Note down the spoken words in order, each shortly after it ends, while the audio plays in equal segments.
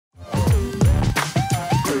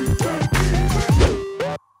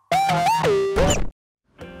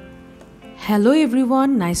Hello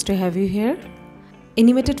everyone, nice to have you here.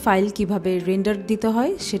 Animated file কিভাবে render দিতে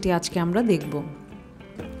হয় সেটি আজকে আমরা দেখব।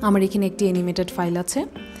 আমার এখানে একটি অ্যানিমেটেড ফাইল আছে।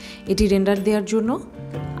 এটি রেন্ডার দেওয়ার জন্য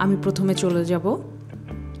আমি প্রথমে চলে যাব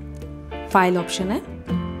ফাইল অপশনে,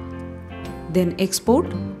 দেন export,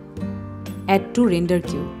 add to render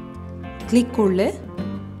Q click করলে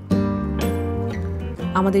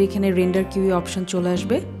আমাদের এখানে রেন্ডার কিউ অপশন চলে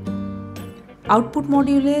আসবে। আউটপুট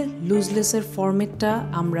মডিউলে লুজলেসের ফরম্যাটটা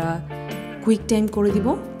আমরা কুইক টাইম করে দিব।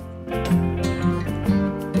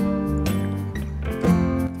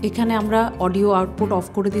 এখানে আমরা অডিও আউটপুট অফ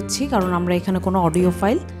করে দিচ্ছি কারণ আমরা এখানে কোনো অডিও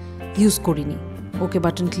ফাইল ইউজ করিনি। ওকে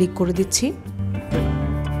বাটন ক্লিক করে দিচ্ছি।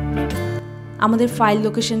 আমাদের ফাইল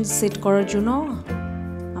লোকেশন সেট করার জন্য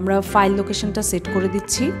আমরা ফাইল লোকেশনটা সেট করে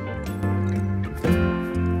দিচ্ছি,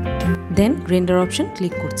 দেন রেন্ডার অপশন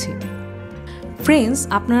ক্লিক করছি। ফ্রেন্ডস,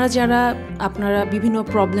 আপনারা বিভিন্ন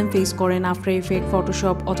প্রবলেম ফেস করেন আফটার ইফেক্ট,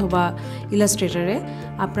 ফটোশপ অথবা ইলাস্ট্রেটরে,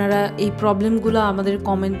 আপনারা এই প্রবলেমগুলো আমাদের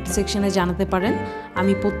কমেন্ট সেকশনে জানাতে পারেন।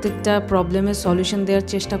 আমি প্রত্যেকটা প্রবলেমের সলিউশন দেওয়ার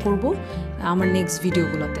চেষ্টা করব আমার নেক্সট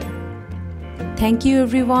ভিডিওগুলোতে। Thank you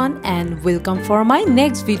everyone and welcome for my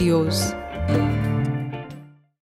next videos.